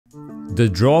The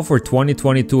draw for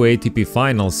 2022 ATP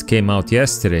Finals came out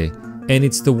yesterday, and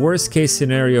it's the worst case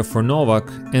scenario for Novak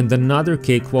and another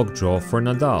cakewalk draw for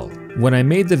Nadal. When I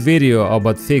made the video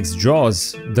about fixed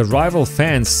draws, the rival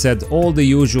fans said all the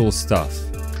usual stuff.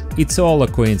 It's all a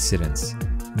coincidence.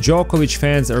 Djokovic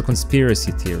fans are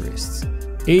conspiracy theorists.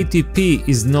 ATP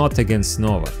is not against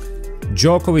Novak.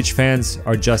 Djokovic fans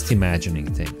are just imagining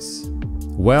things.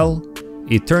 Well,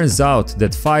 it turns out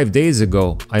that 5 days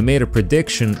ago I made a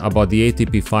prediction about the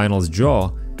ATP Finals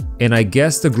draw, and I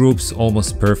guessed the groups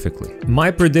almost perfectly.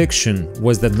 My prediction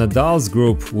was that Nadal's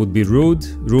group would be Ruud,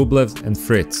 Rublev and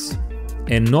Fritz,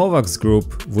 and Novak's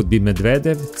group would be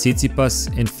Medvedev,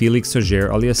 Tsitsipas and Felix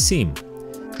Auger-Aliassime.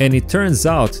 And it turns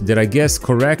out that I guessed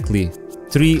correctly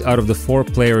 3 out of the 4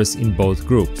 players in both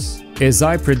groups. As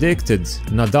I predicted,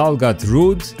 Nadal got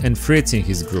Ruud and Fritz in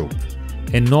his group,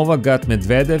 and Novak got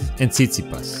Medvedev and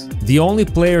Tsitsipas. The only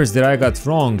players that I got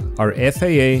wrong are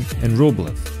FAA and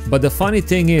Rublev. But the funny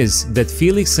thing is that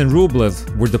Felix and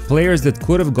Rublev were the players that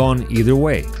could have gone either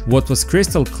way. What was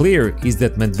crystal clear is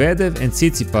that Medvedev and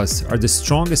Tsitsipas are the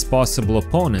strongest possible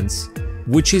opponents,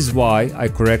 which is why I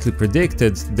correctly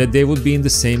predicted that they would be in the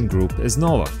same group as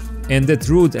Novak. And that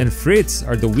Ruud and Fritz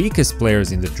are the weakest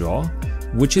players in the draw,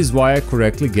 which is why I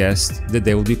correctly guessed that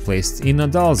they will be placed in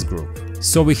Nadal's group.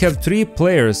 So we have 3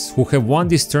 players who have won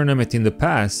this tournament in the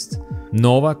past,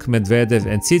 Novak, Medvedev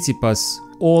and Tsitsipas,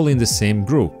 all in the same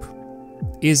group.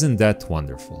 Isn't that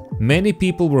wonderful? Many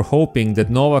people were hoping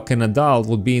that Novak and Nadal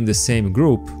would be in the same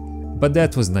group, but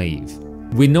that was naive.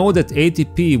 We know that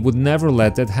ATP would never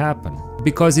let that happen,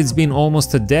 because it's been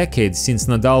almost a decade since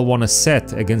Nadal won a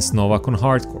set against Novak on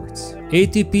hard courts.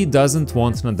 ATP doesn't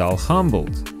want Nadal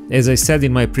humbled. As I said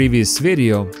in my previous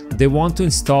video, they want to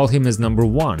install him as number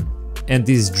 1. And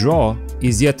this draw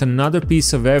is yet another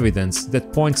piece of evidence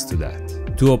that points to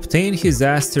that. To obtain his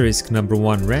asterisk number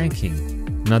 1 ranking,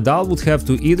 Nadal would have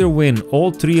to either win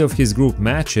all 3 of his group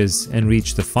matches and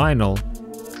reach the final,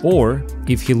 or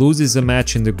if he loses a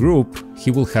match in the group,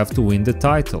 he will have to win the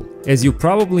title. As you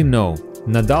probably know,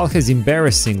 Nadal has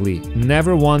embarrassingly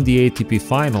never won the ATP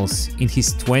Finals in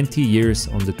his 20 years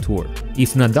on the tour.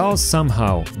 If Nadal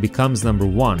somehow becomes number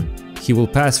 1, he will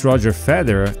pass Roger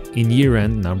Federer in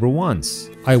year-end number 1s.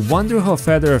 I wonder how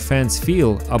Federer fans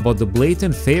feel about the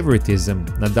blatant favoritism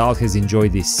Nadal has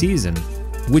enjoyed this season,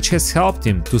 which has helped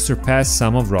him to surpass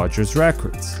some of Roger's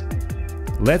records.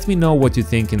 Let me know what you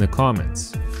think in the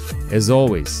comments. As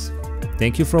always,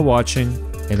 thank you for watching,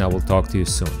 and I will talk to you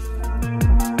soon.